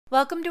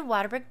Welcome to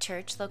Waterbrook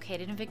Church,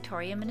 located in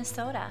Victoria,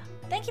 Minnesota.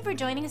 Thank you for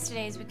joining us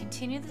today as we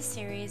continue the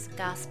series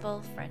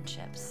Gospel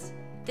Friendships.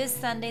 This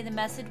Sunday, the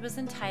message was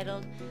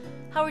entitled,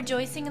 How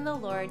Rejoicing in the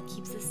Lord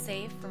Keeps Us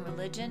Safe from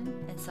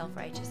Religion and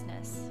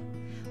Self-Righteousness.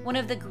 One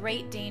of the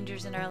great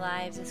dangers in our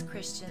lives as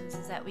Christians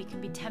is that we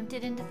can be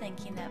tempted into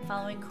thinking that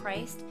following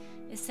Christ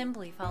is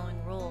simply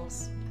following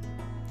rules.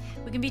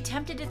 We can be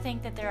tempted to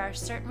think that there are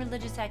certain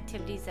religious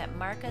activities that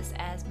mark us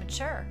as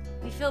mature.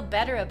 We feel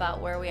better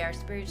about where we are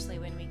spiritually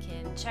when we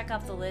can check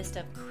off the list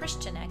of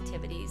Christian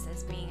activities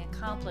as being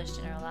accomplished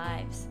in our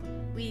lives.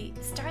 We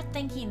start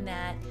thinking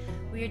that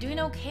we are doing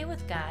okay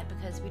with God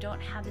because we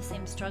don't have the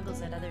same struggles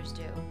that others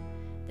do.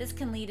 This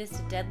can lead us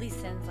to deadly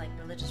sins like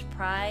religious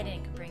pride,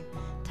 and can bring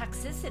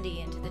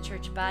toxicity into the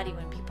church body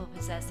when people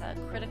possess a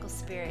critical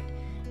spirit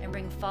and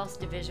bring false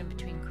division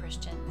between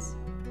Christians.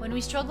 When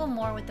we struggle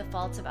more with the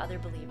faults of other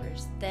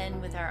believers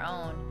than with our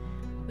own,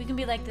 we can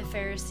be like the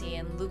Pharisee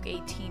in Luke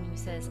 18 who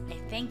says, I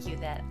thank you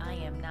that I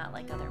am not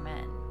like other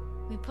men.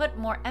 We put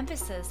more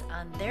emphasis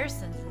on their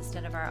sins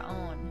instead of our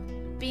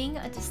own. Being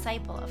a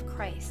disciple of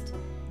Christ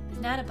is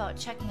not about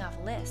checking off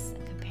lists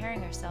and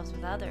comparing ourselves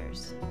with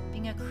others.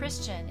 Being a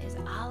Christian is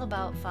all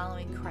about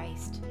following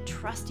Christ,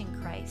 trusting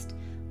Christ,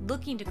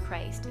 looking to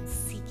Christ, and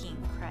seeking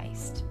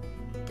Christ.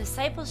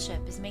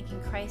 Discipleship is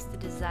making Christ the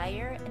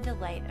desire and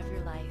delight of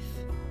your life.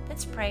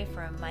 Let's pray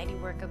for a mighty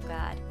work of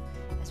God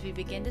as we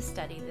begin to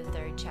study the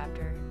 3rd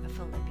chapter of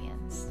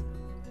Philippians.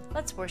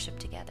 Let's worship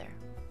together.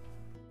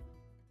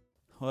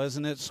 Well,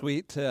 isn't it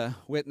sweet to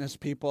witness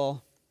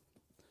people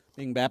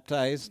being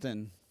baptized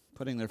and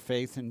putting their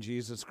faith in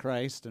Jesus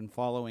Christ and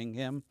following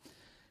Him?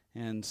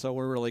 And so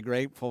we're really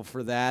grateful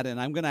for that. And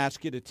I'm going to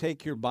ask you to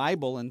take your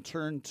Bible and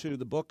turn to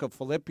the book of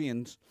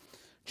Philippians,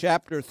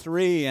 chapter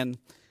 3. And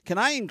can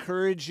I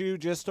encourage you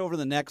just over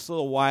the next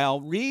little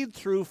while, read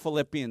through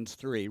Philippians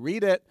 3.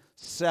 Read it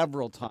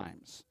several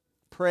times.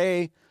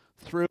 Pray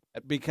through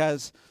it,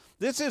 because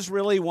this is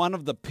really one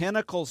of the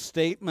pinnacle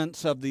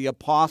statements of the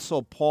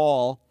Apostle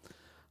Paul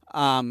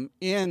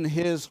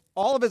in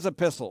all of his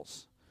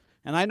epistles.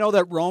 And I know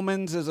that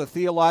Romans is a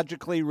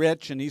theologically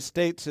rich, and he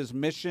states his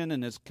mission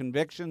and his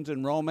convictions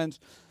in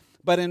Romans.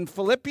 But in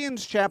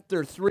Philippians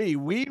chapter 3,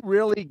 we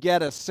really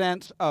get a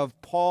sense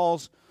of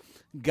Paul's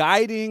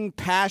guiding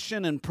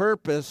passion and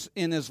purpose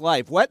in his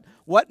life.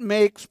 What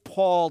makes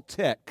Paul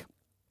tick?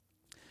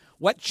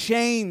 What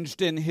changed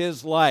in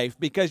his life?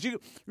 Because you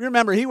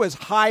remember, he was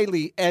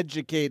highly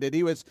educated.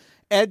 He was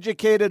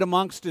educated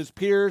amongst his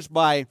peers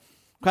by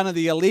kind of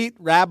the elite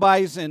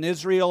rabbis in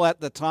Israel at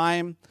the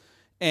time.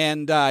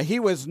 And he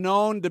was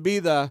known to be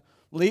the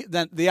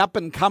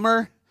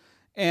up-and-comer.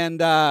 And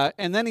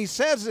then he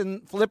says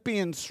in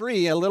Philippians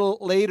 3, a little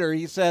later,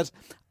 he says,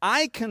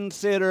 I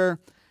consider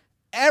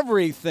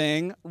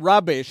everything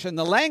rubbish. And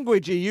the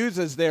language he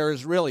uses there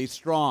is really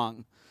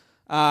strong.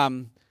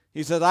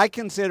 He says, I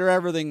consider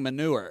everything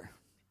manure.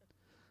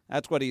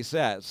 That's what he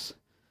says.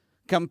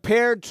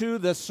 Compared to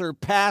the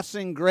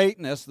surpassing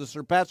greatness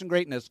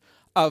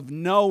of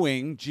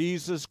knowing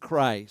Jesus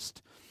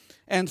Christ.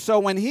 And so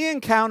when he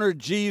encountered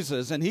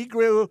Jesus and he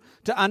grew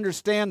to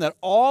understand that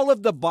all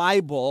of the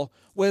Bible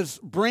was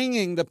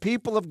bringing the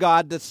people of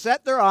God to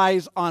set their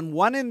eyes on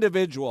one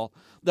individual,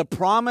 the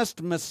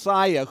promised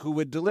Messiah who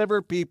would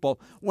deliver people.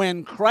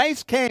 When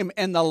Christ came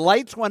and the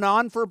lights went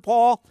on for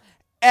Paul,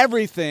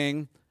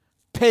 everything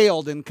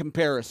paled in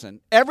comparison.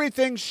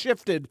 Everything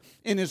shifted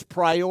in his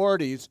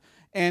priorities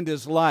and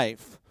his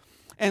life.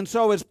 And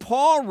so as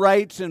Paul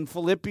writes in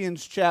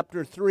Philippians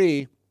chapter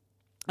 3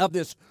 of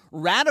this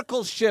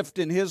radical shift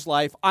in his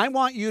life, I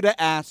want you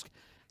to ask,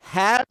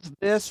 has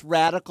this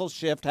radical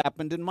shift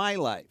happened in my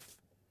life?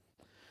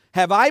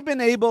 Have I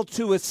been able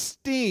to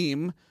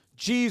esteem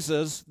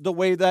Jesus the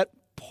way that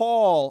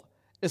Paul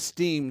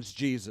esteems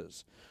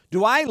Jesus?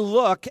 Do I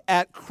look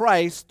at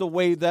Christ the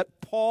way that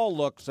Paul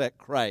looks at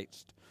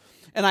Christ?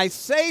 And I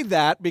say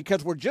that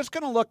because we're just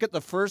going to look at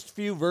the first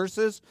few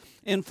verses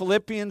in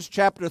Philippians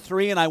chapter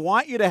 3, and I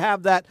want you to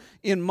have that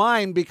in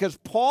mind because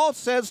Paul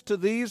says to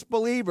these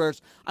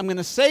believers, I'm going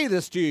to say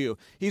this to you.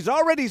 He's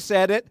already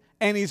said it,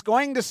 and he's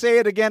going to say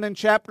it again in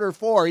chapter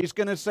 4. He's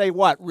going to say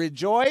what?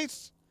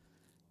 Rejoice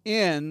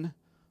in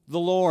the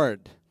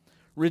Lord.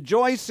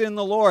 Rejoice in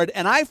the Lord.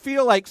 And I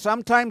feel like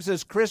sometimes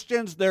as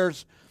Christians,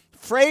 there's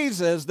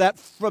phrases that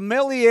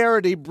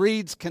familiarity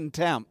breeds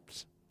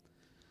contempt.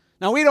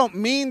 Now, we don't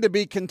mean to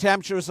be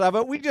contemptuous of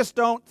it. We just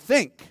don't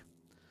think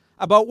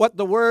about what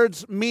the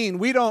words mean.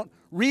 We don't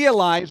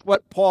realize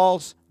what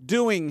Paul's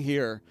doing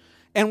here.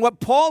 And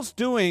what Paul's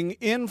doing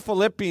in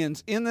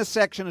Philippians, in this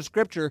section of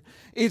Scripture,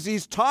 is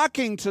he's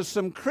talking to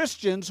some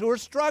Christians who are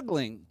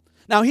struggling.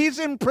 Now, he's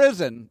in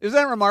prison. Isn't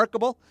that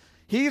remarkable?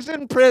 He's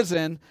in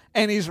prison,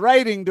 and he's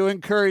writing to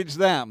encourage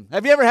them.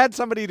 Have you ever had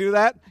somebody do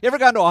that? You ever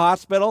gone to a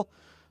hospital,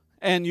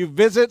 and you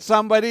visit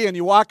somebody, and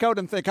you walk out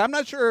and think, I'm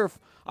not sure if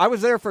I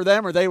was there for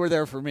them or they were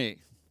there for me.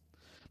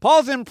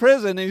 Paul's in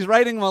prison, and he's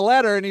writing them a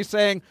letter, and he's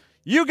saying,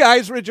 you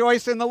guys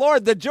rejoice in the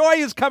Lord. The joy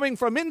is coming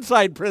from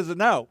inside prison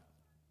now.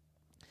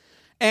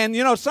 And,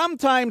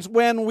 sometimes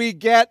when we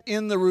get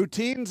in the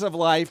routines of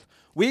life,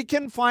 we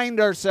can find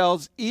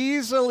ourselves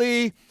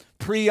easily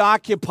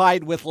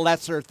preoccupied with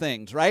lesser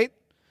things, right?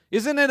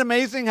 Isn't it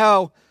amazing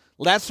how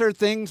lesser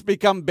things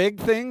become big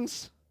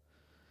things?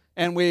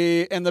 And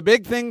the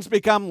big things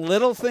become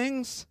little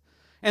things?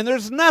 And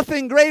there's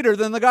nothing greater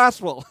than the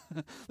gospel.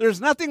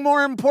 There's nothing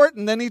more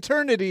important than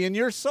eternity in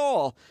your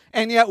soul.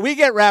 And yet we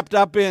get wrapped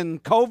up in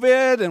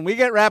COVID, and we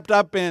get wrapped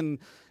up in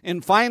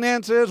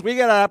finances, we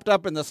get wrapped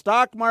up in the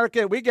stock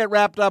market, we get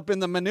wrapped up in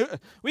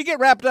we get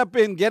wrapped up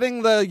in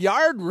getting the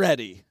yard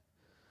ready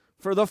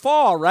for the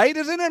fall, right?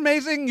 Isn't it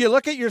amazing? You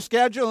look at your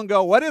schedule and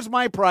go, what is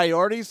my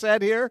priority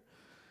set here?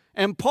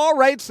 And Paul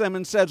writes them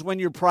and says, when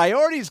your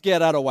priorities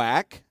get out of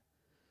whack,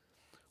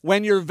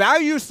 when your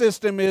value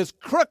system is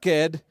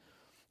crooked,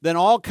 then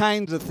all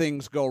kinds of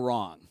things go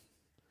wrong.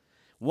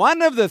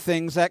 One of the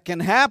things that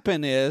can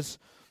happen is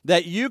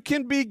that you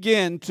can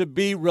begin to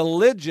be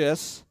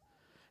religious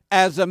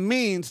as a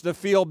means to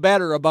feel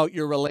better about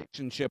your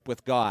relationship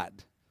with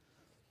God.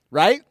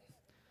 Right?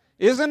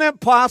 Isn't it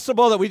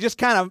possible that we just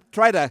kind of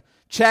try to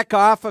check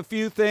off a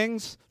few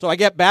things? So I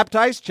get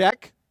baptized,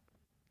 check.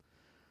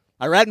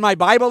 I read my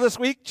Bible this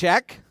week,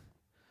 check.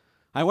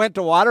 I went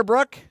to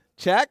Waterbrook,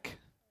 check.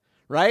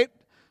 Right?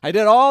 I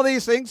did all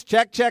these things,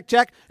 check, check,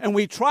 check. And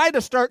we try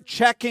to start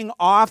checking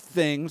off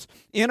things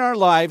in our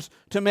lives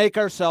to make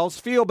ourselves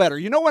feel better.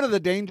 You know, one of the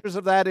dangers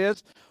of that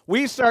is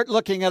we start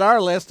looking at our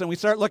list and we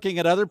start looking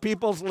at other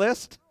people's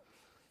list.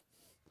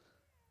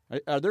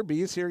 Are there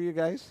bees here, you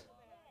guys?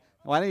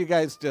 Why don't you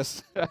guys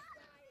just...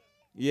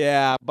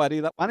 Yeah, buddy,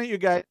 why don't you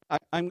guys...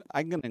 I'm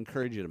going to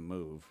encourage you to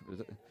move.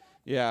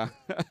 Yeah.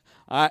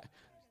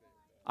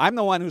 I'm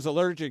the one who's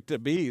allergic to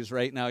bees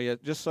right now.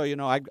 Just so you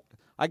know,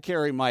 I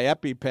carry my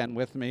EpiPen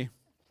with me.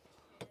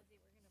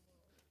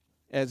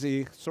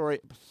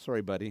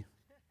 Sorry, buddy.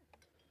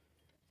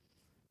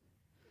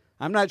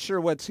 I'm not sure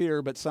what's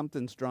here, but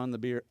something's drawn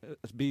the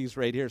bees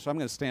right here, so I'm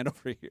going to stand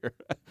over here.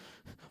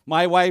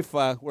 My wife,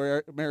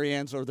 where Mary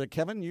Ann's over there,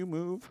 Kevin, you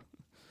move.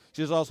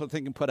 She's also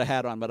thinking put a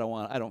hat on, but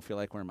I don't feel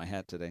like wearing my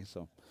hat today.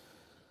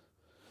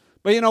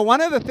 But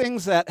one of the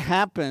things that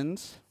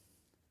happens.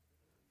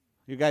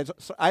 You guys,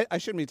 so I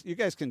shouldn't be. You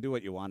guys can do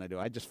what you want to do.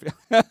 I just feel,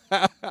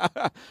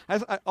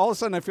 all of a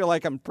sudden I feel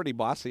like I'm pretty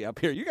bossy up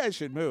here. You guys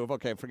should move.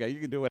 Okay, forget. You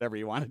can do whatever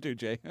you want to do,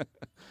 Jay.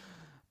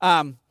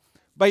 But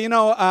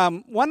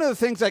one of the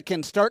things that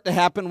can start to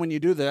happen when you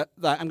do that,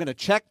 I'm going to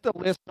check the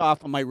list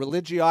off of my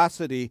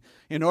religiosity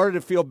in order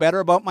to feel better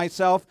about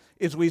myself,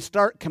 is we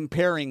start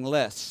comparing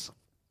lists.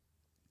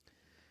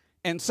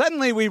 And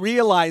suddenly we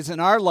realize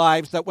in our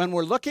lives that when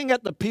we're looking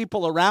at the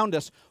people around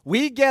us,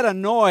 we get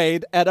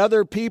annoyed at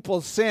other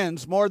people's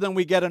sins more than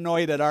we get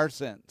annoyed at our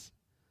sins.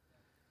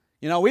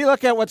 We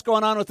look at what's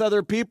going on with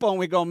other people and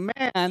we go,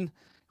 man,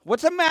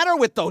 what's the matter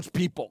with those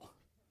people?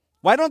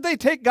 Why don't they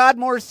take God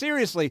more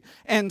seriously?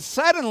 And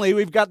suddenly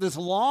we've got this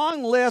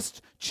long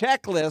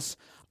checklist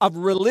of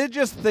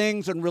religious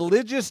things and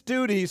religious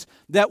duties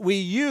that we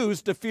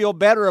use to feel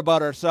better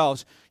about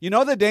ourselves. You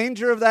know the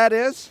danger of that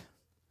is?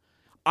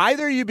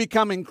 Either you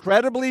become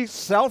incredibly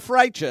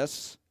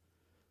self-righteous,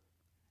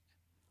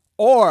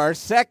 or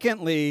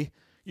secondly,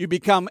 you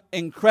become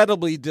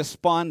incredibly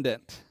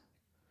despondent.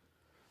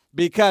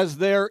 Because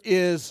there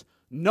is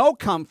no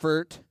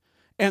comfort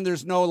and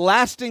there's no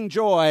lasting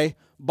joy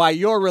by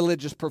your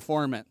religious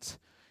performance.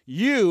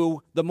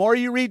 The more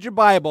you read your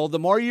Bible, the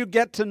more you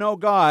get to know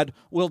God,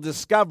 will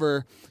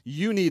discover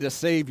you need a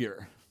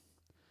Savior.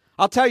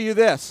 I'll tell you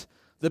this,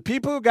 the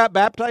people who got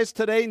baptized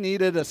today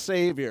needed a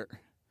Savior.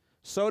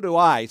 So do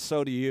I,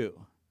 so do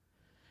you.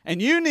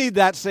 And you need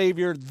that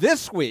Savior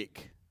this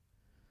week,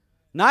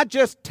 not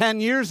just 10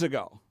 years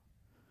ago.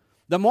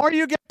 The more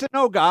you get to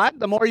know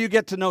God, the more you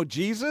get to know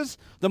Jesus,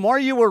 the more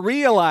you will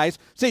realize,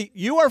 see,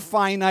 you are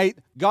finite,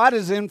 God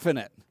is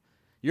infinite.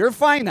 You're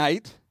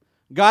finite,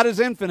 God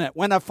is infinite.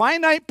 When a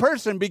finite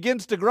person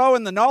begins to grow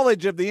in the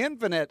knowledge of the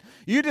infinite,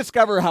 you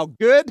discover how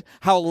good,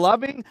 how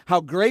loving,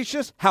 how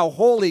gracious, how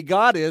holy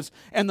God is.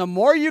 And the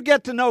more you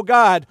get to know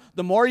God,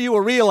 the more you will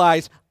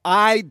realize,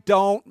 I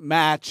don't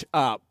match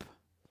up.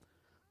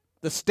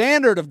 The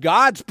standard of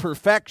God's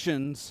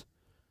perfections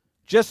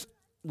just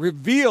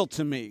reveal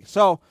to me.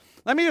 So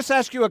let me just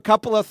ask you a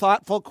couple of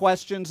thoughtful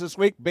questions this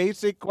week,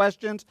 basic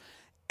questions.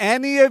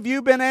 Any of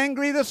you been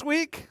angry this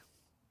week?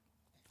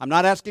 I'm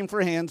not asking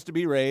for hands to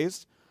be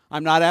raised.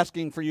 I'm not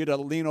asking for you to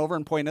lean over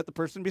and point at the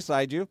person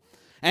beside you.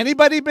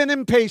 Anybody been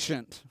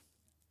impatient?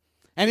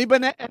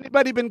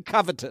 Anybody been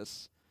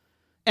covetous,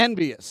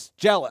 envious,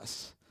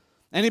 jealous?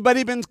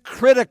 Anybody been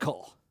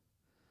critical,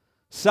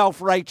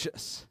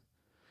 self-righteous,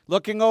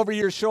 looking over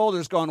your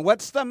shoulders going,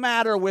 what's the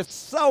matter with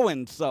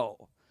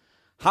so-and-so?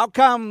 How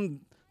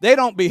come they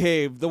don't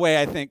behave the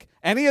way I think?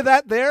 Any of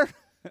that there?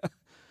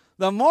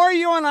 The more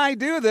you and I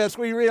do this,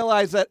 we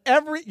realize that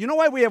you know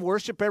why we have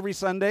worship every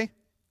Sunday?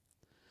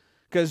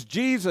 Because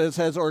Jesus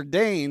has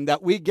ordained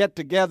that we get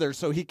together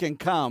so he can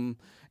come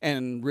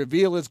and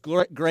reveal his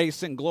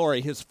grace and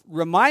glory. His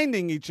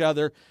reminding each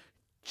other,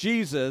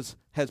 Jesus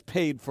has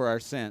paid for our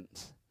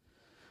sins.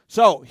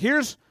 So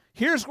here's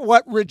Here's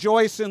what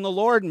rejoice in the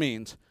Lord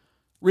means.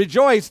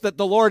 Rejoice that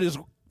the Lord is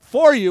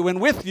for you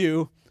and with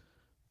you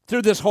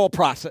through this whole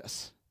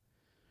process.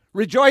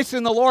 Rejoice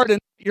in the Lord and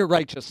your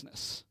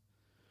righteousness.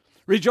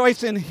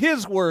 Rejoice in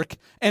His work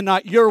and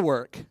not your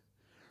work.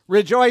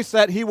 Rejoice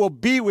that He will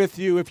be with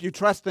you if you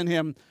trust in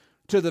Him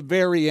to the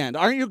very end.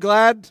 Aren't you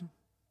glad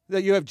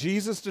that you have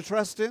Jesus to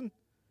trust in?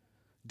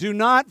 Do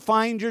not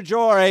find your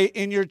joy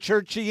in your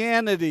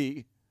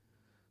churchianity.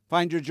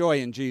 Find your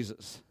joy in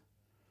Jesus.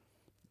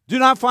 Do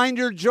not find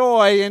your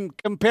joy in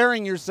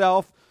comparing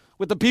yourself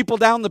with the people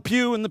down the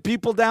pew and the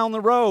people down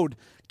the road.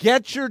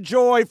 Get your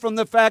joy from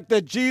the fact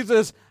that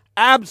Jesus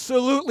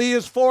absolutely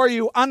is for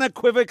you,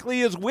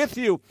 unequivocally is with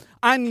you,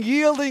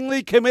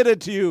 unyieldingly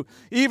committed to you,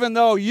 even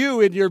though you,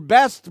 in your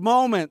best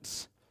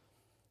moments,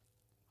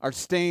 are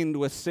stained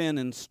with sin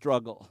and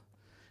struggle.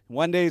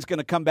 One day He's going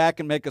to come back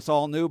and make us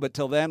all new, but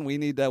till then we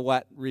need to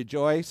what?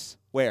 Rejoice.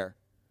 Where?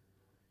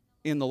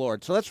 In the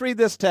Lord. So let's read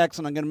this text,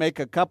 and I'm going to make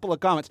a couple of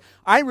comments.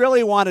 I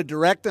really want to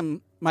direct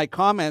my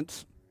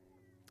comments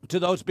to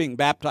those being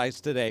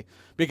baptized today,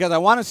 because I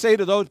want to say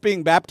to those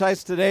being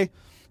baptized today,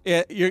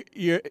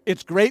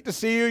 it's great to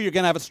see you. You're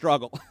going to have a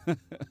struggle.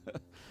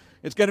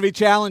 It's going to be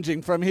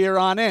challenging from here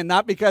on in,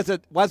 not because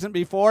it wasn't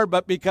before,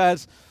 but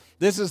because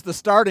this is the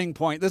starting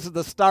point. This is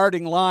the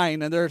starting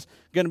line, and there's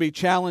going to be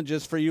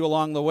challenges for you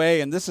along the way,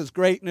 and this is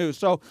great news.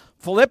 So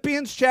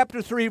Philippians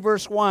chapter 3,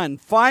 verse 1,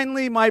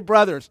 finally, my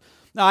brothers.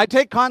 Now, I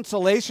take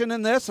consolation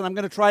in this, and I'm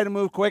going to try to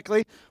move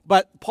quickly,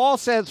 but Paul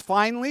says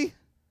finally,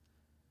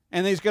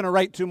 and he's going to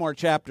write 2 more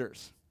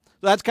chapters.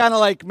 So that's kind of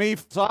like me.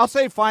 So I'll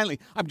say finally.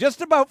 I'm just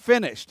about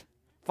finished.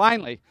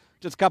 Finally.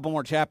 Just a couple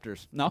more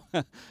chapters. No?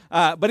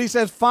 But he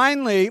says,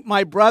 finally,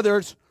 my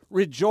brothers,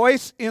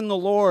 rejoice in the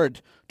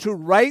Lord. To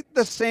write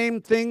the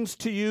same things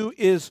to you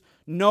is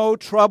no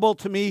trouble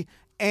to me.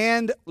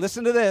 And,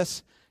 listen to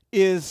this,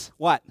 is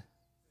what?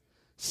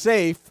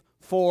 Safe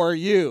for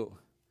you.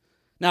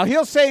 Now,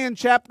 he'll say in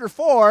chapter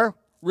 4,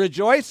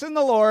 rejoice in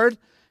the Lord.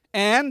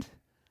 And,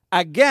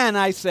 again,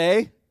 I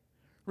say,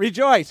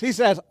 rejoice. He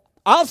says,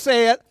 I'll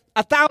say it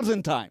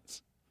 1,000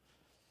 times.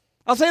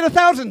 I'll say it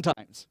 1,000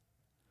 times.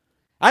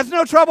 That's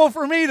no trouble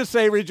for me to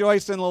say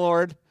rejoice in the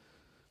Lord,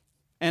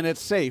 and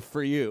it's safe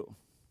for you.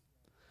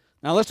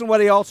 Now listen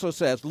what he also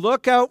says.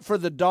 Look out for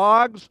the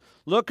dogs,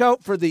 look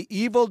out for the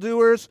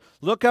evildoers,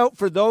 look out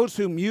for those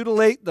who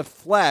mutilate the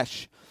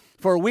flesh.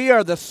 For we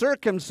are the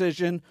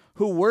circumcision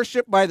who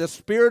worship by the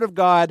Spirit of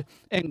God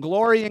and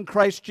glory in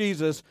Christ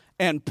Jesus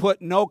and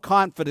put no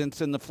confidence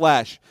in the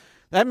flesh.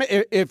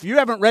 If you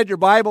haven't read your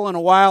Bible in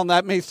a while, and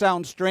that may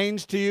sound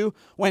strange to you,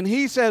 when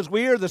he says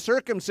we are the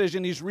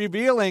circumcision, he's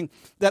revealing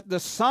that the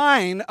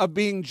sign of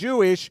being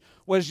Jewish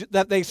was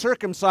that they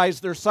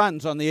circumcised their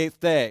sons on the 8th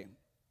day.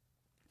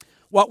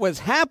 What was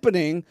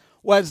happening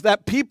was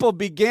that people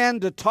began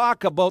to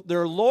talk about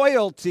their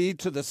loyalty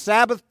to the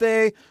Sabbath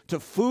day,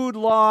 to food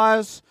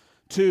laws,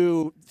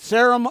 to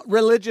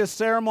religious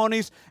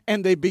ceremonies,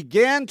 and they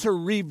began to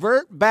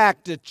revert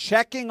back to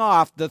checking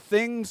off the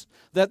things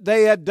that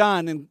they had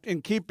done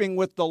in keeping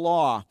with the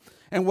law.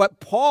 And what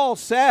Paul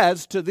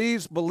says to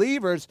these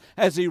believers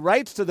as he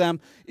writes to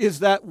them is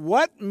that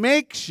what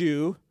makes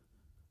you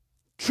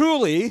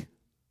truly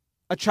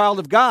a child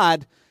of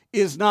God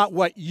is not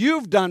what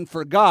you've done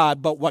for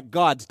God, but what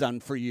God's done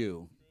for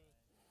you.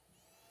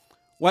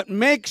 What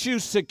makes you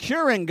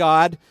secure in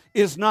God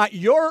is not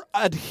your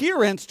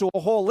adherence to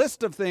a whole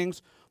list of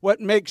things. What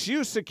makes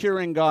you secure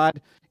in God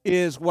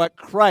is what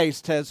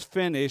Christ has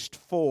finished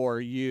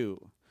for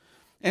you.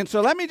 And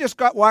so let me just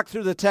walk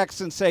through the text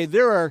and say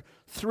there are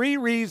 3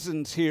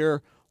 reasons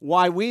here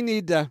why we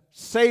need to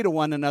say to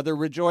one another,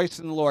 rejoice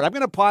in the Lord. I'm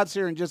going to pause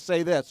here and just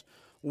say this.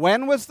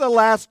 When was the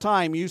last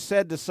time you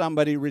said to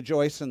somebody,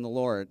 rejoice in the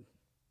Lord?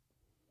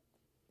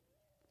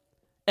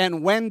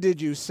 And when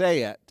did you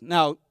say it?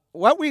 Now,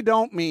 what we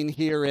don't mean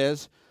here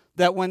is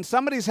that when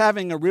somebody's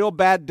having a real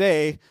bad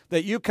day,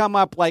 that you come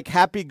up like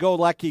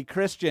happy-go-lucky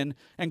Christian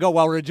and go,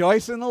 well,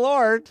 rejoice in the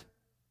Lord,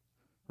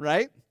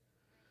 right?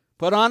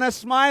 Put on a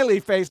smiley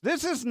face.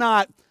 This is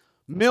not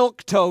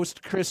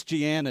milquetoast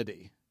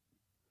Christianity.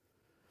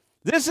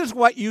 This is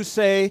what you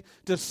say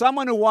to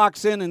someone who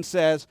walks in and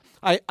says,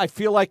 I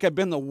feel like I've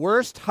been the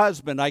worst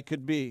husband I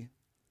could be.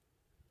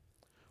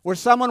 Where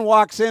someone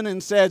walks in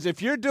and says,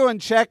 if you're doing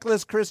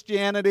checklist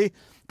Christianity,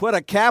 put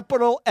a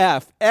capital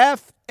F,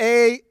 F-A-L-E.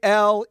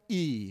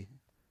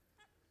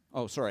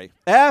 Oh, sorry.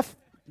 Thank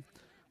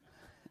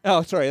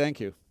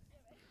you.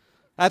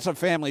 That's a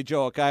family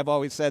joke. I've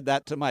always said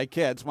that to my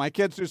kids. My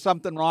kids do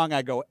something wrong,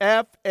 I go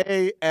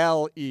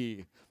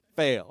F-A-L-E,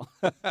 fail.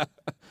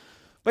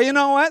 But you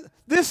know what?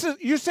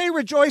 You say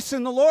rejoice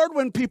in the Lord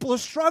when people are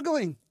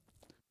struggling.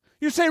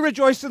 You say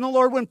rejoice in the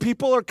Lord when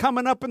people are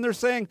coming up and they're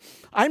saying,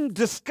 I'm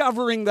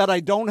discovering that I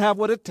don't have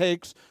what it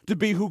takes to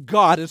be who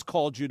God has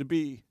called you to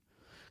be.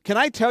 Can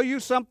I tell you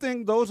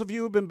something, those of you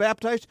who have been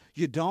baptized?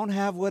 You don't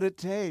have what it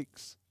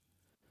takes,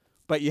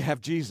 but you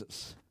have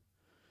Jesus.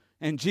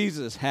 And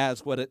Jesus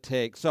has what it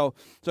takes. So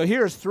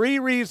here's 3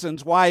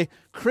 reasons why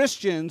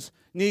Christians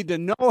need to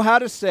know how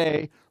to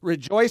say,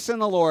 rejoice in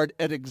the Lord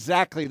at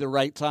exactly the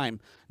right time.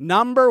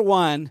 Number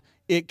one,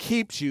 it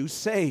keeps you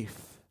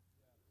safe.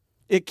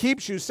 It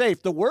keeps you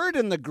safe. The word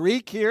in the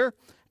Greek here,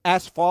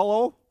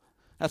 asphalos,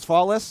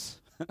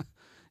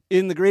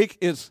 in the Greek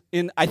is,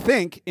 I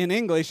think, in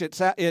English,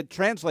 it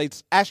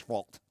translates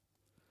asphalt.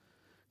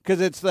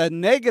 Because it's the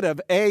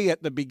negative A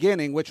at the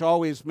beginning, which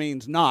always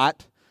means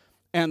not,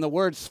 and the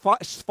word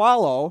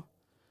sphalo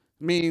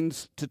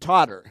means to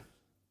totter.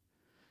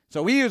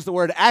 So we use the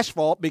word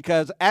asphalt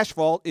because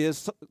asphalt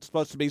is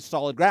supposed to be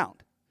solid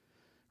ground,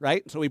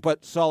 right? So we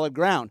put solid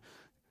ground.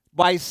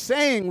 By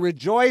saying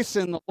rejoice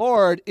in the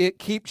Lord, it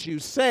keeps you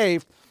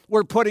safe,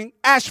 we're putting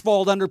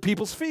asphalt under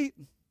people's feet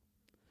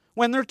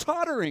when they're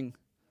tottering.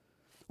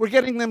 We're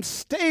getting them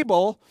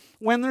stable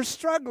when they're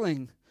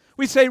struggling.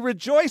 We say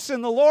rejoice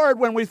in the Lord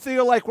when we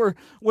feel like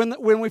when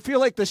we feel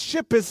like the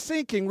ship is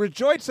sinking.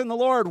 Rejoice in the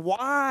Lord.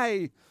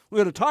 Why? We're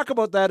going to talk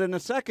about that in a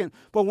second.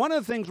 But one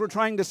of the things we're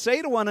trying to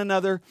say to one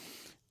another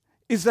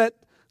is that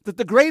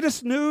the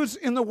greatest news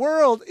in the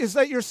world is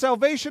that your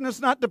salvation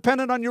is not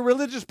dependent on your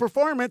religious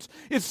performance.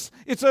 It's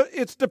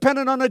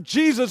dependent on a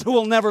Jesus who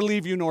will never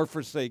leave you nor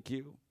forsake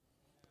you.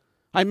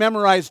 I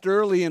memorized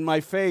early in my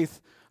faith,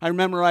 I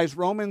memorized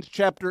Romans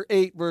chapter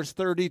 8, verse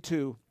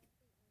 32,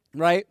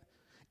 right?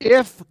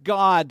 If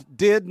God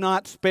did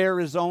not spare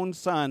his own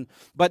son,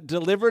 but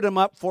delivered him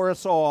up for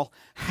us all,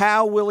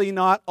 how will he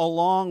not,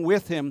 along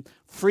with him,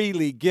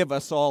 freely give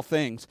us all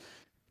things?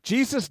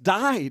 Jesus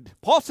died.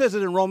 Paul says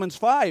it in Romans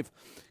 5.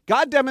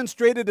 God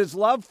demonstrated his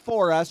love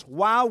for us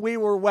while we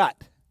were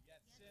what?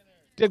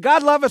 Did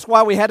God love us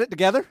while we had it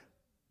together?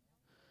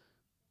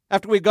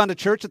 After we'd gone to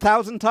church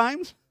 1,000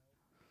 times?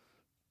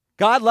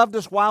 God loved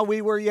us while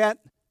we were yet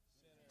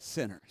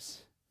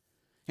sinners.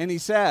 And he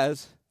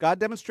says, God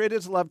demonstrated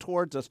his love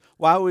towards us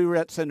while we were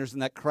yet sinners,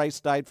 and that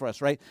Christ died for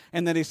us, right?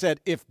 And then he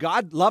said, if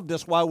God loved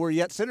us while we're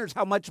yet sinners,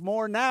 how much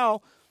more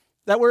now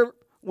that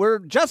we're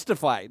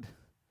justified?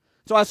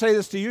 So I say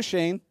this to you,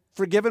 Shane,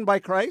 forgiven by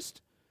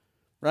Christ,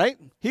 right?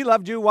 He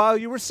loved you while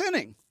you were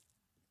sinning.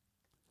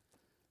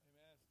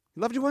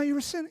 He loved you while you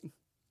were sinning.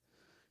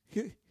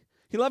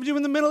 He loved you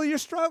in the middle of your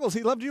struggles.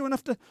 He loved you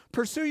enough to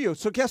pursue you.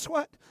 So guess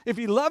what? If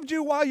he loved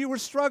you while you were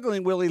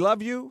struggling, will he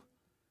love you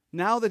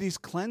now that he's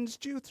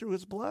cleansed you through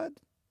his blood?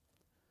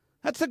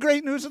 That's the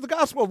great news of the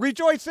gospel.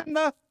 Rejoice in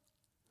the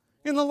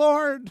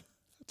Lord.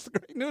 That's the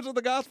great news of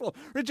the gospel.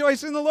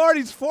 Rejoice in the Lord.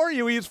 He's for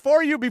you. He is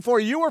for you before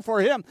you were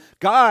for him.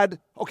 God,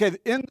 okay,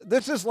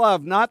 this is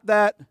love, not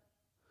that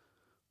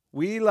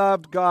we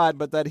loved God,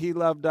 but that he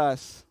loved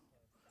us.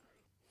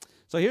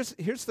 So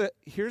here's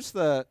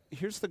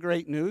the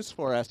great news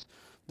for us,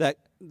 that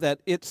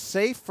it's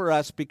safe for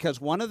us, because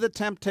one of the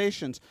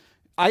temptations,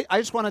 I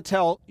just want to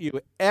tell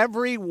you,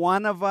 every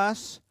one of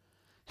us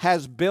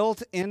has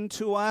built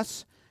into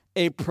us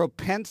a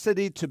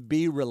propensity to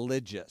be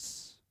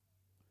religious.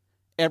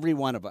 Every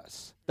one of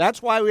us.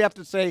 That's why we have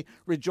to say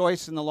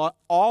rejoice in the Lord.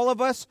 All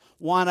of us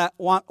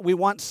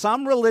want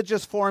some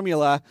religious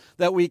formula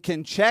that we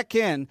can check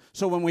in,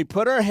 so when we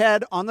put our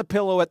head on the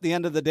pillow at the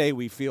end of the day,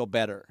 we feel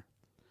better.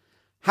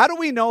 How do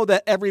we know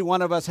that every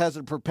one of us has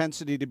a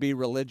propensity to be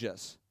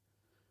religious?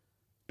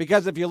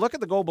 Because if you look at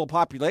the global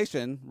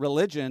population,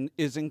 religion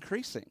is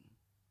increasing.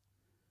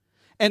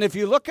 And if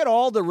you look at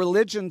all the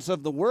religions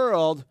of the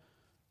world,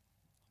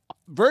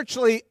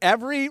 virtually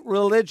every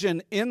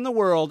religion in the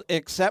world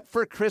except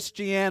for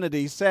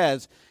Christianity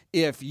says,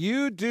 if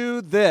you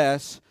do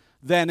this,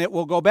 then it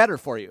will go better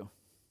for you.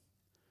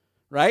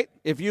 Right?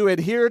 If you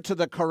adhere to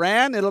the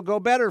Quran, it'll go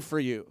better for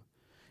you.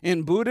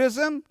 In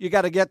Buddhism, you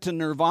got to get to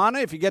nirvana.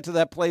 If you get to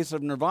that place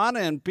of nirvana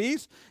and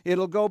peace,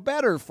 it'll go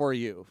better for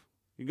you.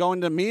 You go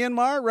into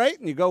Myanmar, right?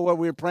 And you go where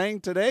we're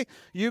praying today.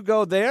 You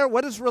go there.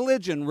 What is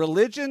religion?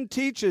 Religion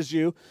teaches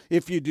you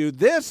if you do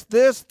this,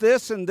 this,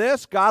 this, and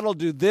this, God will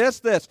do this,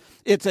 this.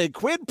 It's a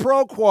quid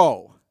pro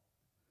quo.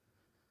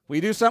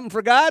 We do something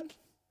for God,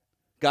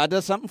 God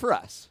does something for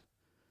us.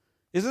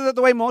 Isn't that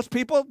the way most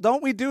people,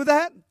 don't we do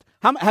that?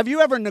 Have you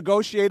ever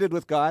negotiated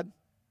with God?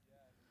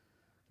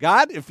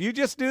 God, if you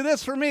just do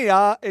this for me,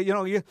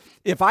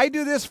 if I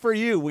do this for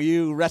you, will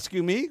you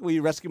rescue me? Will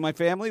you rescue my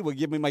family? Will you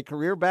give me my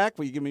career back?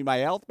 Will you give me my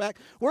health back?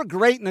 We're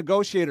great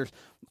negotiators.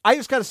 I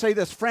just got to say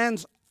this,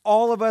 friends,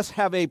 all of us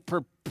have a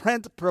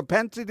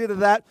propensity to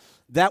that.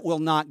 That will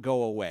not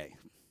go away.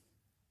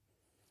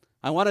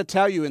 I want to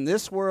tell you, in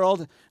this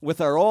world, with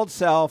our old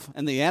self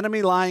and the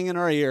enemy lying in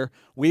our ear,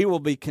 we will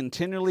be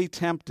continually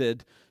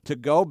tempted to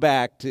go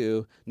back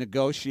to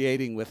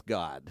negotiating with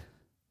God.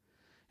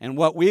 And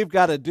what we've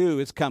got to do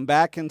is come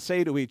back and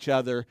say to each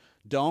other,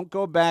 don't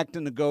go back to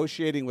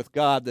negotiating with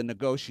God. The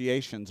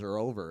negotiations are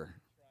over.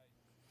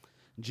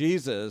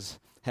 Jesus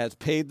has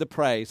paid the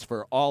price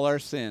for all our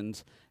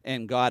sins,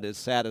 and God is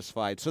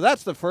satisfied. So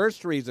that's the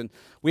first reason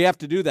we have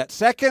to do that.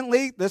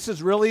 Secondly, this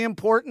is really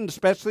important,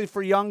 especially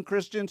for young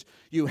Christians.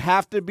 You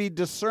have to be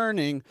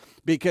discerning,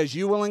 because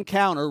you will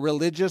encounter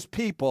religious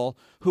people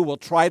who will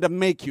try to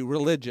make you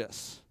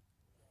religious.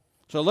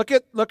 So look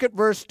at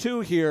verse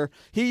 2 here.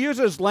 He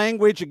uses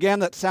language, again,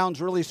 that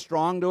sounds really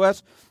strong to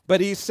us,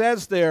 but he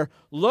says there,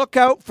 look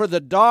out for the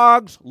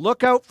dogs,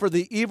 look out for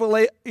the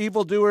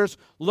evildoers,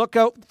 look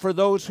out for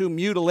those who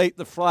mutilate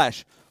the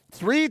flesh.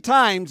 3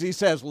 times he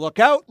says, look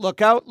out, look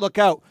out, look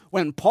out.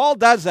 When Paul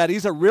does that,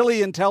 he's a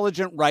really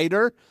intelligent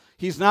writer.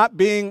 He's not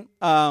being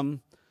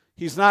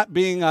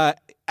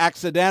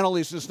accidental.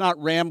 He's just not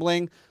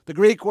rambling. The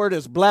Greek word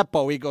is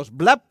blepo. He goes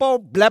blepo,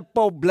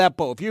 blepo,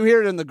 blepo. If you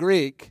hear it in the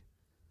Greek,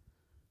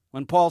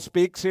 when Paul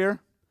speaks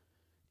here,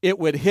 it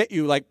would hit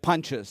you like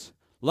punches.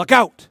 Look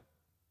out.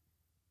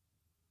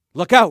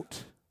 Look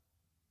out.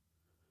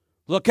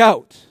 Look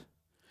out.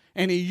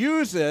 And he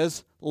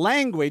uses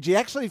language. He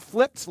actually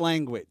flips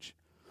language.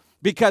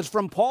 Because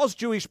from Paul's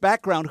Jewish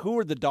background, who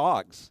are the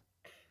dogs?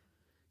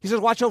 He says,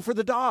 watch out for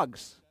the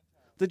dogs.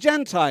 The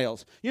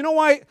Gentiles. You know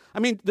why?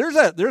 I mean, there's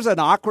an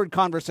awkward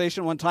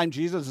conversation one time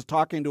Jesus is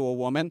talking to a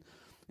woman.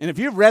 And if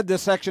you've read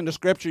this section of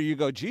Scripture, you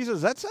go,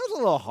 Jesus, that sounds a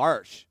little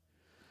harsh.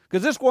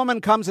 Because this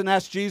woman comes and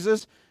asks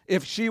Jesus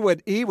if he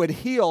would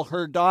heal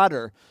her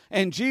daughter.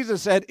 And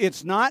Jesus said,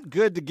 it's not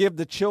good to give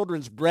the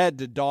children's bread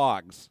to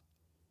dogs.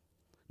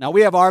 Now,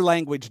 we have our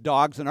language,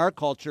 dogs, in our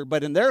culture,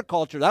 but in their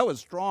culture, that was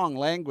strong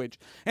language.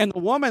 And the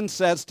woman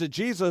says to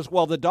Jesus,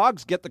 well, the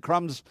dogs get the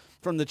crumbs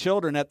from the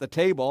children at the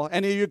table.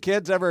 Any of you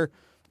kids ever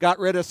got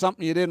rid of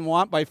something you didn't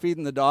want by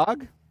feeding the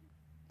dog?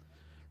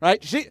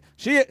 Right?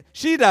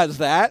 She does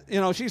that.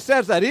 You know, she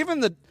says that. Even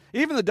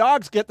the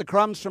dogs get the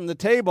crumbs from the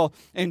table.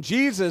 And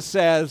Jesus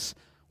says,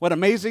 what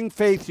amazing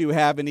faith you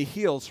have, and he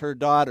heals her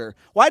daughter.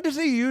 Why does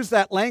he use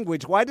that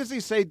language? Why does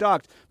he say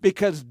dogs?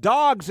 Because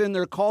dogs in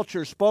their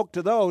culture spoke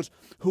to those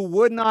who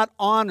would not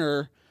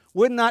honor,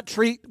 would not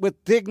treat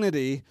with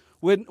dignity,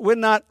 would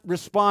not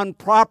respond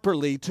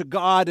properly to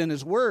God and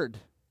his word.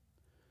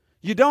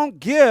 You don't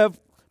give,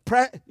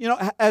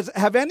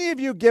 have any of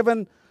you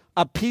given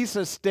a piece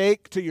of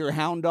steak to your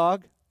hound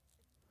dog?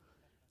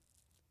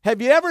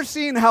 Have you ever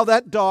seen how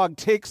that dog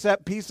takes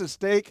that piece of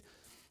steak,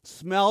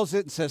 smells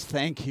it, and says,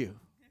 thank you?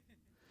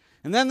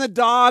 And then the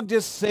dog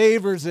just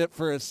savors it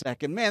for a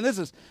second. Man, this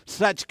is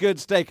such good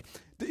steak.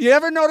 You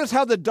ever notice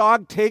how the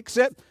dog takes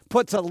it,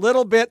 puts a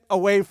little bit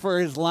away for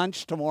his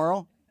lunch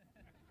tomorrow?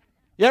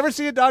 You ever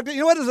see a dog do?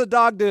 You know what does a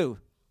dog do?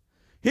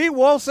 He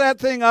wolfs that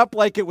thing up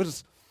like it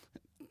was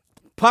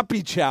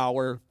puppy chow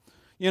or,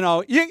 you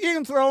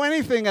can throw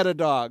anything at a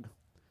dog.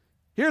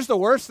 Here's the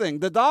worst thing.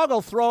 The dog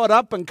will throw it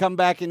up and come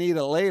back and eat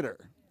it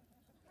later.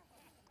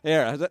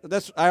 Yeah,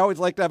 I always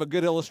like to have a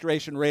good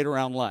illustration right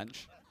around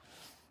lunch.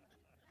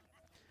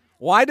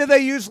 Why do they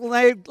use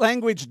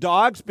language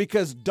dogs?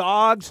 Because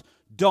dogs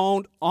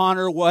don't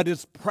honor what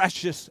is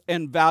precious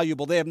and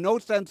valuable. They have no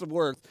sense of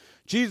worth.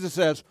 Jesus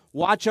says,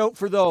 watch out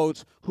for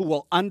those who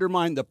will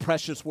undermine the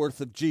precious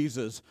worth of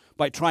Jesus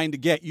by trying to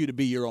get you to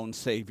be your own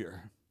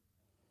Savior.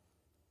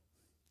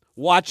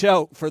 Watch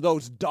out for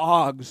those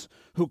dogs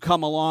who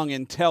come along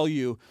and tell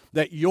you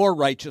that your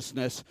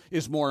righteousness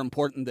is more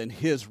important than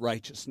his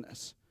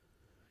righteousness.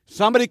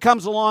 Somebody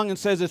comes along and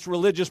says it's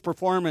religious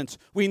performance.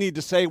 We need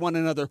to say one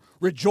another,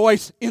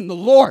 rejoice in the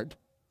Lord.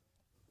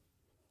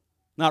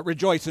 Not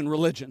rejoice in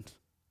religion.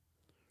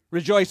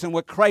 Rejoice in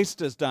what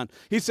Christ has done.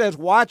 He says,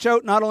 watch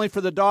out not only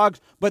for the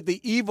dogs, but the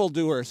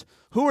evildoers.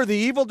 Who are the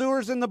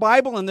evildoers in the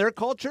Bible and their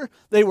culture?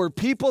 They were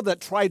people that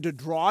tried to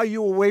draw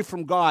you away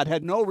from God,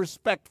 had no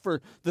respect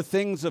for the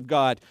things of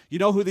God. You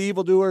know who the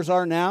evildoers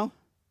are now?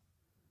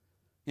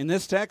 In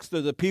this text,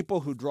 they're the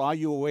people who draw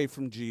you away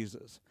from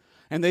Jesus.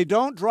 And they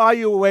don't draw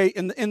you away.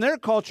 In their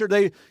culture,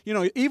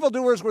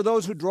 evildoers were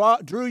those who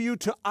drew you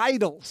to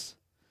idols,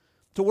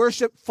 to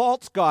worship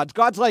false gods,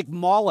 gods like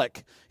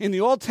Moloch. In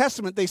the Old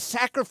Testament, they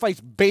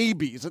sacrificed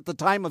babies at the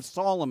time of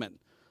Solomon,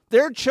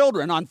 their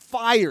children on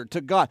fire to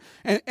God.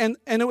 And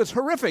it was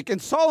horrific.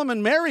 And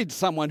Solomon married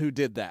someone who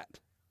did that.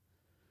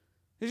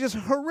 It's just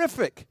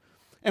horrific.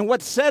 And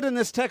what's said in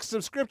this text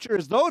of Scripture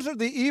is those are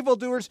the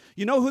evildoers.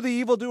 You know who the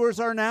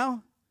evildoers are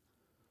now?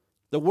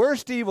 The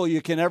worst evil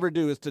you can ever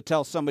do is to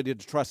tell somebody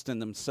to trust in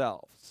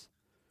themselves.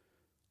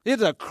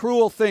 It's a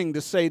cruel thing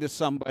to say to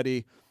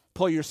somebody,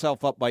 pull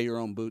yourself up by your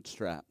own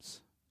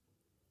bootstraps.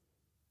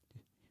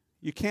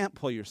 You can't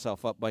pull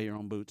yourself up by your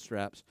own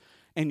bootstraps.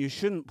 And you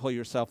shouldn't pull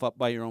yourself up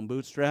by your own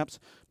bootstraps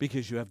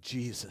because you have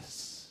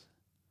Jesus.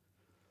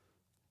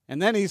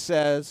 And then he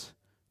says,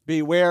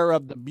 beware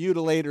of the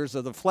mutilators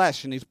of the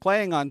flesh. And he's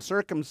playing on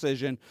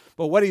circumcision.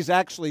 But what he's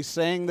actually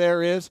saying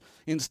there is,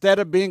 instead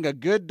of being a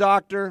good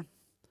doctor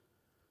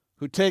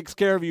who takes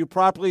care of you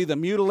properly, the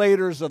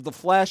mutilators of the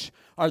flesh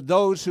are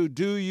those who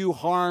do you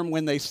harm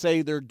when they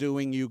say they're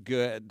doing you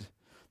good.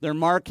 They're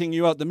marking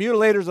you out. The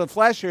mutilators of the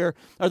flesh here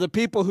are the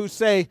people who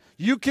say,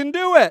 you can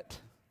do it.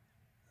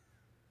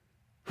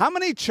 How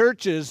many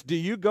churches do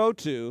you go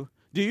to,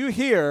 do you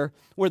hear,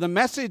 where the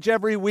message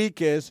every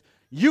week is,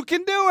 you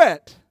can do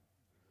it?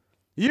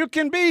 You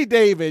can be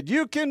David.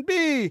 You can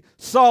be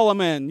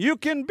Solomon. You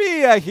can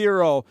be a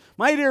hero.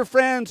 My dear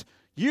friends,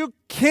 you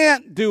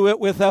can't do it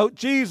without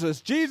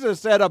Jesus. Jesus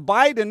said,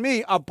 abide in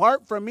me.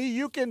 Apart from me,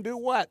 you can do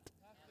what?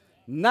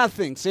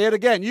 Nothing. Say it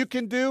again. You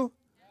can do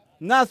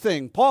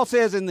Nothing. Paul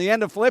says in the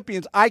end of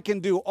Philippians, I can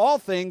do all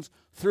things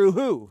through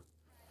who?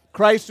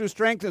 Christ who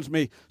strengthens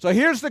me. So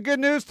here's the good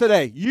news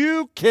today.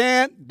 You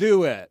can't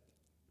do it.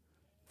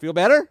 Feel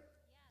better?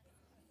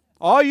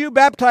 All you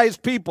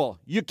baptized people,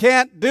 you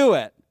can't do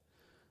it.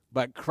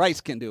 But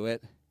Christ can do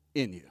it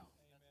in you.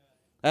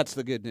 That's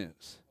the good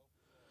news.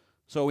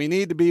 So we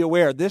need to be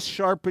aware. This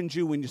sharpens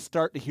you when you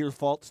start to hear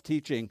false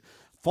teaching.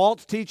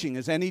 False teaching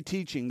is any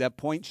teaching that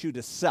points you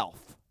to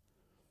self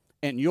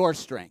and your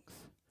strength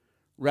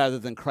rather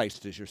than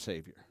Christ as your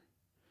Savior.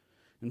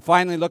 And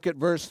finally, look at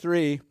verse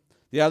 3.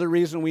 The other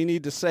reason we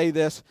need to say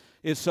this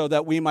is so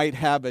that we might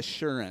have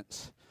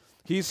assurance.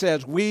 He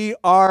says, we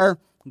are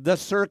the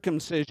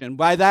circumcision.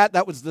 By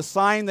that was the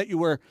sign that you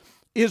were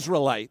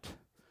Israelite.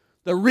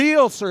 The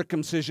real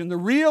circumcision, the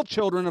real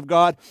children of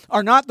God,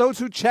 are not those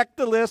who check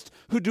the list,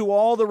 who do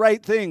all the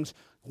right things.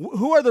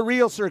 Who are the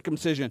real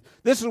circumcision?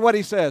 This is what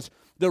he says.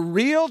 The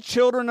real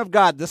children of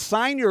God, the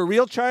sign you're a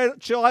real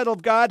child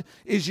of God,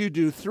 is you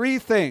do three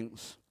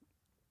things.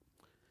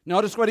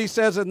 Notice what he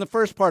says in the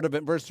first part of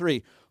it, verse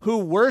 3. Who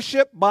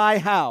worship by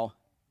how?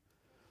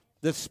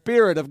 The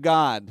Spirit of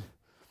God.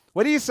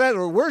 What he said,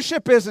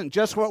 worship isn't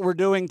just what we're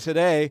doing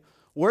today.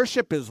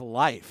 Worship is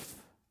life.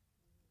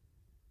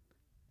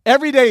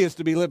 Every day is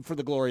to be lived for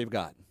the glory of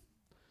God.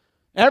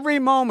 Every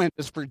moment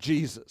is for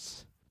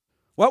Jesus.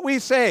 What we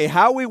say,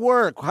 how we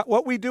work,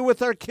 what we do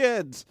with our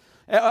kids,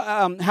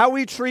 how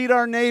we treat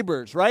our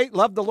neighbors, right?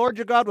 Love the Lord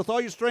your God with all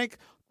your strength,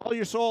 all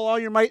your soul, all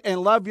your might,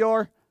 and love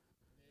your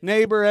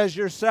neighbor as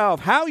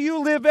yourself. How you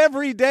live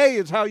every day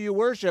is how you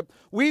worship.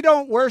 We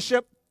don't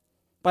worship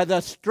by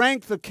the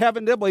strength of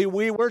Kevin Dibley.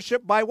 We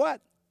worship by what?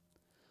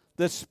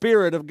 The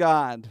Spirit of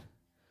God.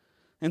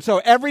 And so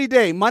every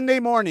day, Monday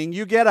morning,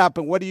 you get up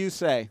and what do you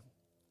say?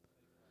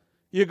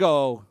 You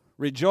go,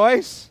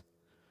 rejoice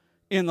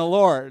in the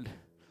Lord,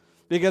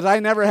 because I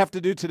never have to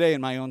do today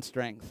in my own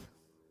strength.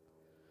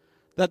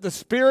 That the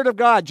Spirit of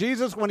God,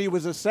 Jesus, when he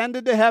was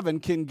ascended to heaven,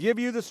 can give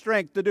you the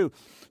strength to do.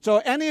 So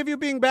any of you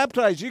being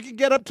baptized, you can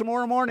get up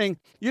tomorrow morning.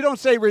 You don't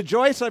say,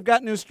 rejoice, I've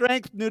got new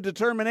strength, new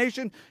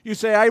determination. You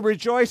say, I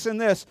rejoice in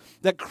this,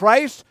 that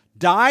Christ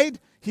died,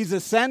 he's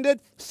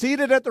ascended,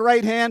 seated at the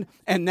right hand,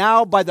 and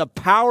now by the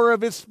power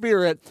of his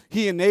Spirit,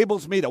 he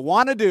enables me to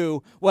want to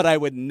do what I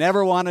would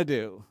never want to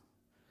do.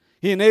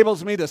 He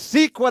enables me to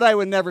seek what I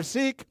would never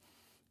seek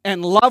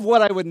and love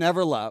what I would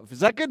never love. Is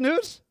that good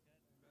news?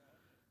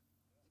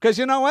 Because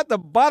you know what? The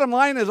bottom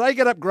line is I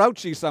get up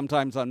grouchy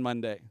sometimes on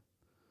Monday.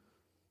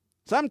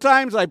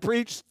 Sometimes I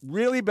preach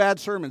really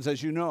bad sermons,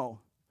 as you know.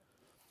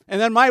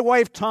 And then my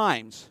wife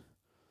times,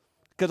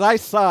 because I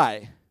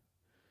sigh.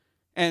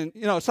 And,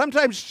 you know,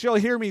 sometimes she'll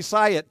hear me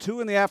sigh at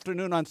 2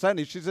 p.m. on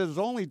Sunday. She says, it's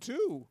only 2.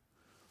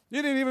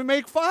 You didn't even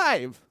make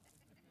 5.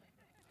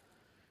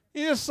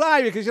 You just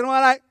sigh because, you know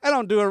what, I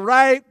don't do it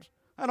right.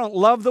 I don't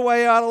love the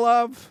way I ought to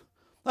love.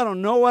 I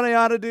don't know what I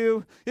ought to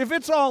do. If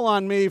it's all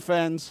on me,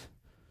 friends,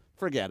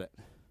 forget it.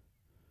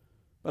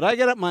 But I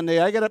get up Monday,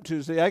 I get up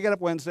Tuesday, I get up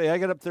Wednesday, I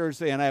get up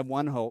Thursday, and I have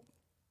one hope.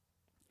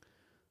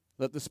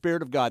 That the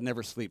Spirit of God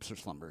never sleeps or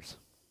slumbers.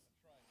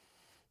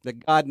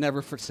 That God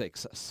never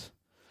forsakes us.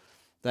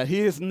 That he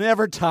is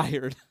never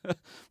tired.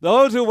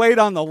 Those who wait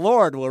on the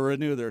Lord will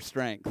renew their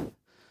strength.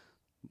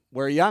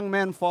 Where young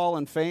men fall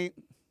and faint,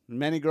 and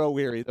many grow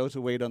weary, those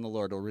who wait on the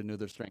Lord will renew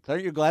their strength.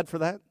 Aren't you glad for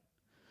that?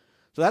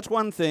 So that's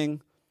one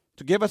thing.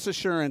 To give us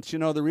assurance, you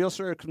know, the real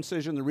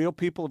circumcision, the real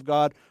people of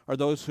God are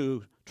those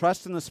who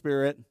trust in the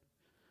Spirit,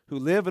 who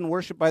live and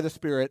worship by the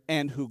Spirit,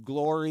 and who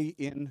glory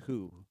in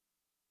who?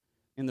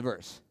 In the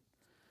verse.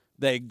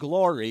 They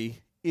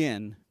glory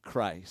in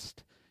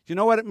Christ. Do you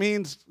know what it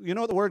means? You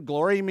know what the word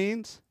glory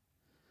means?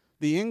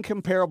 The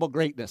incomparable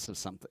greatness of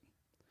something.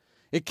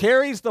 It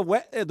carries the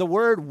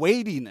word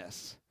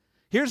weightiness.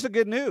 Here's the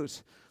good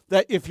news.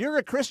 That if you're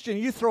a Christian,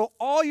 you throw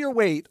all your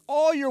weight,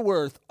 all your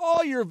worth,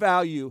 all your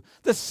value.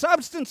 The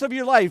substance of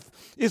your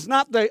life is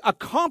not the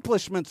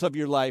accomplishments of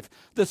your life.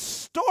 The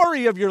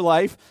story of your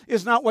life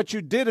is not what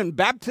you did in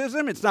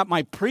baptism. It's not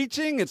my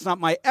preaching. It's not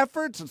my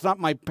efforts. It's not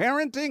my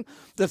parenting.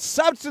 The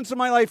substance of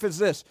my life is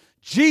this.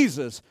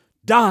 Jesus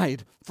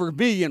died for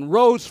me and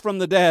rose from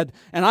the dead.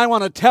 And I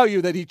want to tell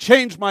you that he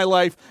changed my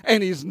life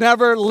and he's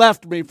never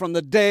left me from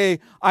the day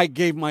I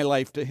gave my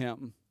life to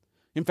him.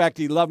 In fact,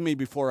 he loved me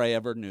before I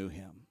ever knew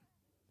him.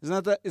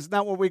 Isn't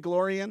that what we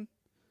glory in?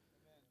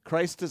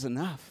 Christ is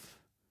enough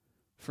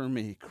for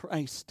me.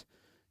 Christ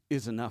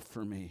is enough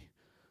for me.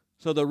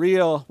 So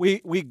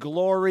we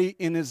glory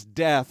in his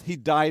death. He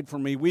died for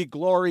me. We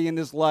glory in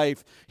his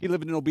life. He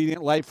lived an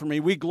obedient life for me.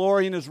 We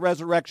glory in his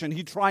resurrection.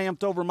 He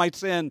triumphed over my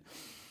sin.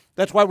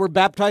 That's why we're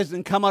baptized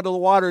and come out of the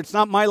water. It's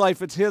not my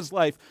life, it's his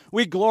life.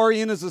 We glory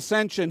in his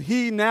ascension.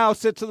 He now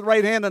sits at the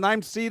right hand and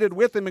I'm seated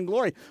with him in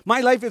glory. My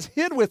life is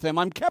hid with him.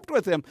 I'm kept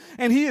with him.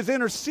 And he is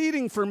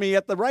interceding for me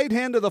at the right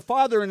hand of the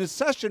Father in his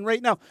session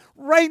right now.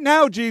 Right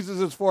now,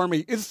 Jesus is for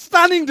me. It's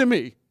stunning to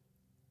me.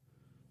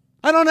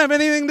 I don't have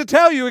anything to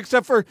tell you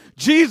except for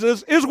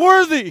Jesus is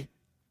worthy.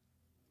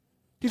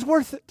 He's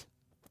worth it.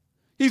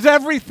 He's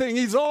everything.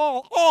 He's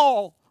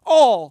all.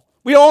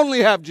 We only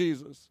have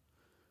Jesus.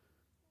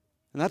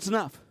 And that's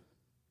enough.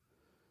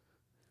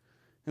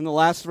 In the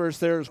last verse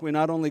there is, we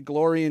not only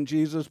glory in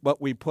Jesus,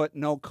 but we put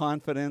no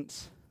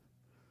confidence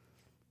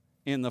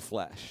in the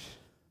flesh.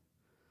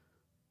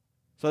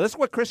 So this is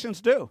what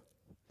Christians do.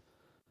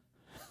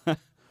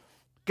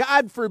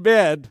 God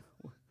forbid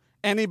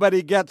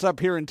anybody gets up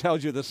here and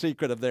tells you the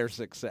secret of their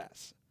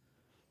success.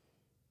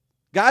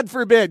 God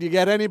forbid you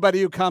get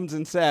anybody who comes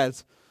and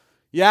says,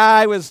 yeah,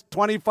 I was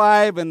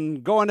 25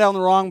 and going down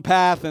the wrong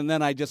path, and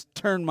then I just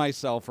turned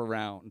myself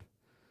around.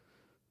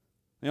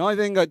 The only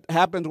thing that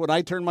happens when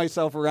I turn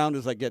myself around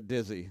is I get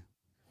dizzy.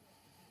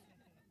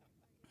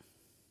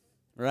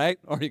 Right?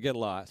 Or you get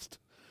lost.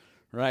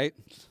 Right?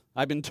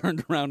 I've been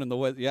turned around in the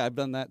woods. Yeah, I've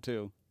done that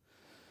too.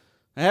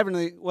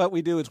 What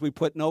we do is we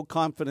put no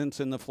confidence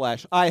in the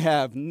flesh. I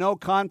have no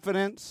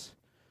confidence.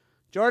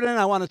 Jordan,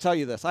 I want to tell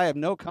you this. I have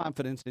no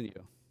confidence in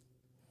you.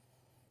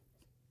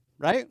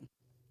 Right?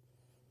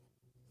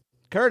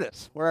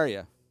 Curtis, where are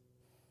you?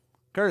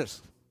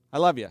 Curtis, I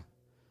love you.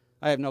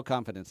 I have no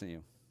confidence in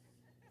you.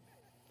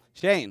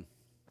 Shane,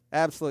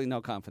 absolutely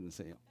no confidence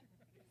in you.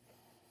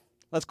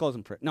 Let's close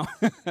in prayer. No.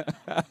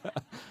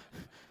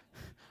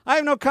 I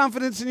have no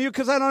confidence in you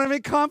because I don't have any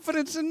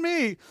confidence in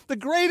me. The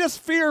greatest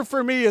fear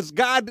for me is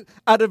God,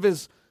 out of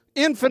his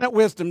infinite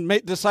wisdom,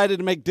 decided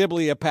to make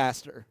Dibley a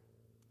pastor.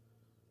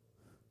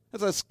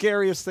 That's the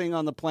scariest thing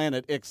on the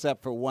planet,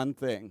 except for one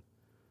thing.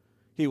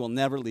 He will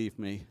never leave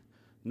me,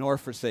 nor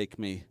forsake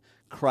me.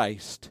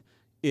 Christ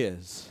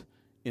is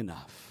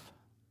enough.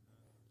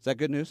 Is that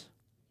good news?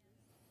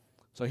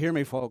 So hear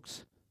me,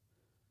 folks.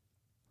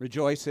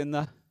 Rejoice in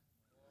the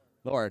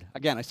Lord.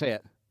 Again, I say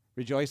it.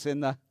 Rejoice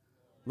in the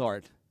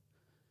Lord.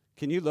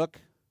 Can you look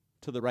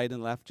to the right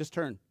and left? Just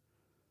turn.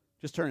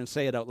 Just turn and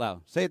say it out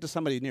loud. Say it to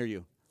somebody near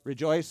you.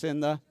 Rejoice in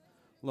the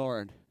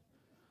Lord.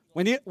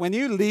 When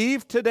you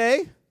leave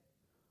today,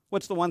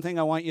 what's the one thing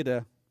I want you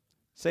to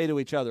say to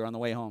each other on the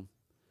way home?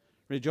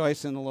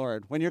 Rejoice in the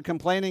Lord. When you're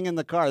complaining in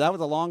the car, that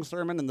was a long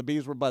sermon and the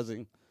bees were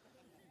buzzing.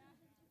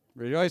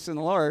 Rejoice in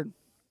the Lord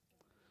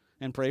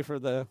and pray for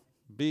the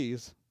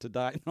bees to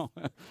die. No,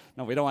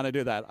 we don't want to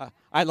do that.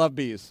 I love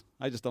bees.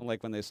 I just don't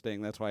like when they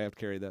sting. That's why I have to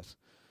carry this.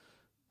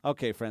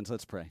 Okay, friends,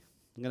 let's pray.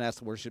 I'm going to ask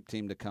the worship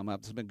team to come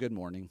up. It's been a good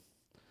morning.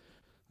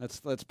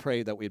 Let's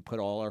pray that we'd put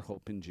all our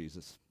hope in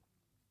Jesus.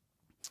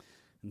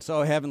 And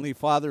so, Heavenly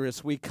Father,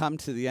 as we come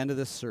to the end of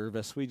this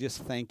service, we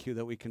just thank you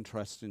that we can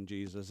trust in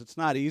Jesus. It's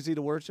not easy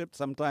to worship.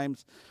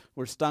 Sometimes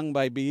we're stung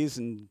by bees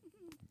and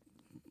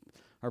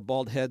our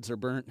bald heads are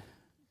burnt.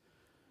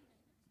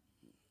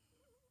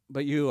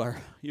 But you're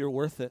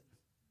worth it.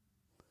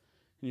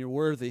 And you're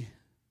worthy.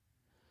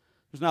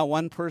 There's not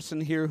one person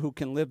here who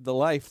can live the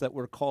life that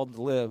we're called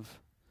to live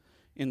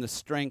in the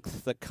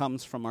strength that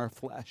comes from our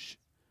flesh.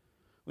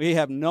 We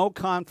have no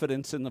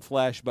confidence in the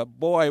flesh, but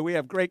boy, we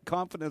have great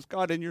confidence,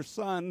 God, in your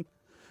Son,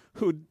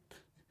 who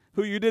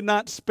you did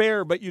not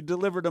spare, but you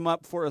delivered him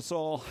up for us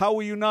all. How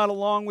will you not,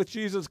 along with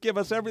Jesus, give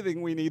us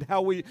everything we need?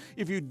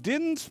 If you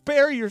didn't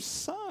spare your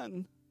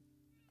Son?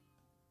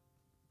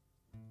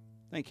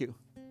 Thank you.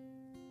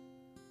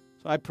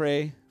 So I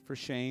pray for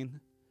Shane.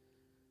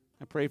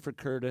 I pray for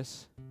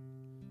Curtis.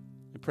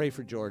 I pray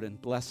for Jordan.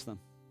 Bless them.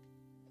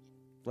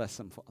 Bless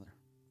them, Father.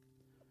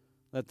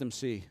 Let them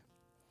see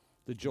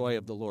the joy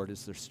of the Lord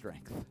is their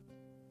strength.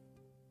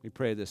 We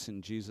pray this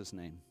in Jesus'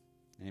 name.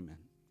 Amen.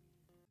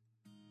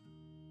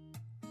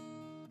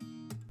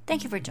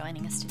 Thank you for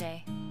joining us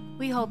today.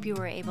 We hope you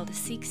were able to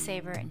seek,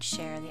 savor, and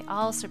share the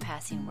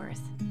all-surpassing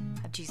worth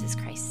of Jesus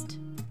Christ.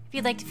 If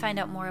you'd like to find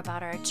out more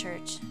about our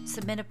church,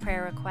 submit a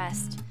prayer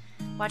request,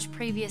 watch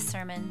previous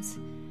sermons,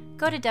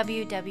 go to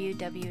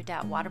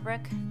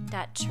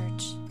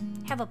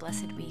www.waterbrook.church. Have a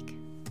blessed week.